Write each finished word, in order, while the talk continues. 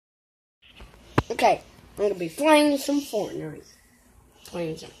Okay, I'm gonna be playing some Fortnite.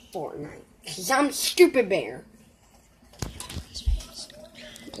 Cause I'm a stupid bear.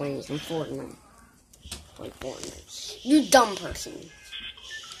 Playing some Fortnite. Play Fortnite. You dumb person.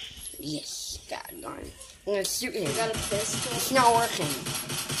 Yes, got a gun. I'm gonna shoot him. You got a pistol? It's not working.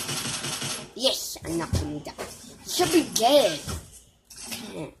 Yes, I'm not gonna die. Should be dead.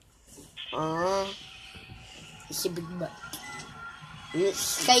 Can't. It's a big butt. I'm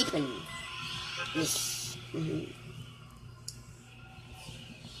escaping. Yes.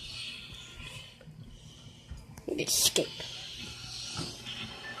 Escape.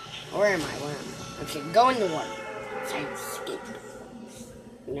 Where am I? Okay, go in the water. I escape.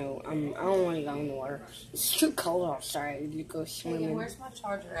 No, I don't want to go in the water. It's too cold outside to go swimming. Hey, where's my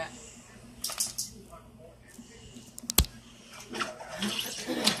charger at?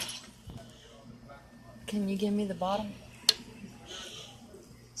 Can you give me the bottom?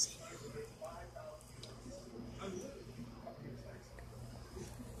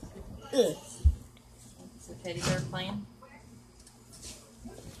 Ugh. Is the teddy bear playing?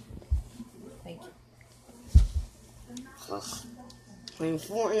 Thank you. Playing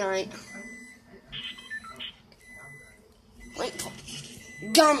Fortnite. Wait,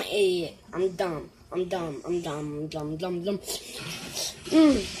 dumb idiot. I'm dumb. I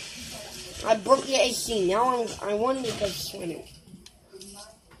broke the AC. Now I wanted to go swimming.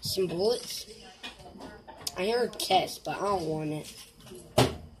 Some bullets. I hear a test, but I don't want it.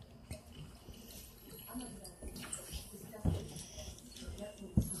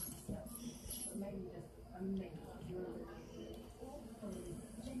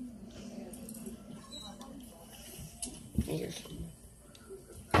 Here.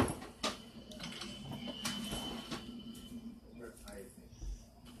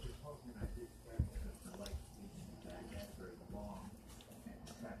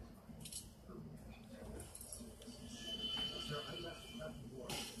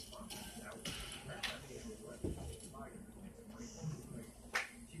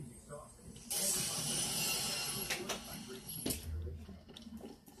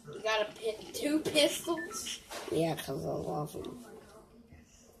 You got two pistols? Yeah, because I love them.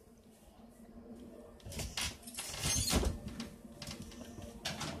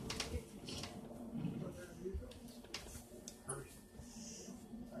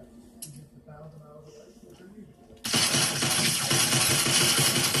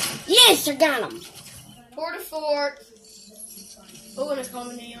 Yes, I got him. Port of Fort. Oh, and I call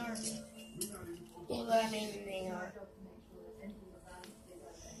him an AR. Well, that named an AR.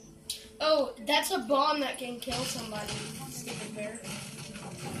 Oh, that's a bomb that can kill somebody. Stupid bear.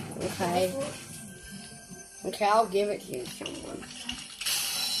 Okay. Okay, I'll give it to someone.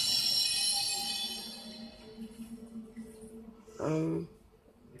 Do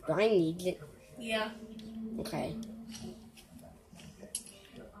I need it? Yeah. Okay.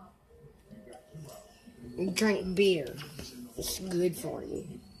 Drink beer. It's good for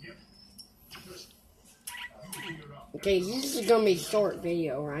you. Okay, this is gonna be a short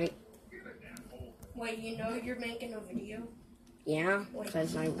video, right? Wait, you know you're making a video? Yeah,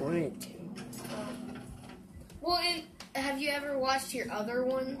 because I wanted to. Well, and have you ever watched your other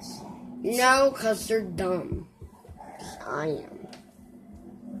ones? No, because they're dumb. I am.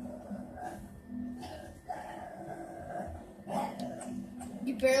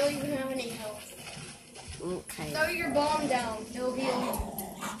 You barely even have any health. Okay. Throw your bomb down. It'll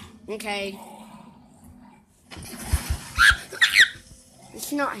heal you. Okay.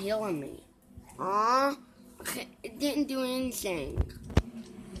 It's not healing me. Aw. Okay, it didn't do anything.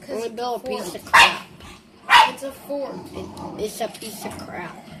 Only built a piece of crap. It's a fort. It's a piece of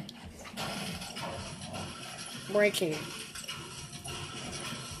crap. Breaking it.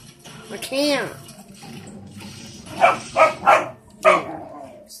 I can't. There.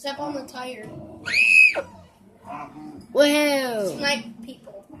 Step on the tire. Whoa. Snipe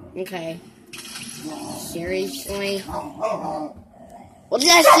people. Okay. Seriously? Well,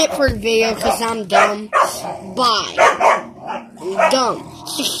 that's it for the video because I'm dumb. Bye. I'm dumb.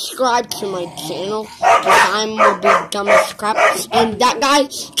 Subscribe to my channel because I will be dumb as crap. And that guy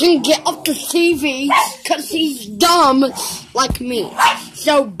can get off the TV because he's dumb like me.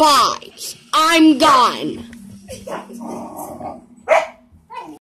 So bye. I'm gone.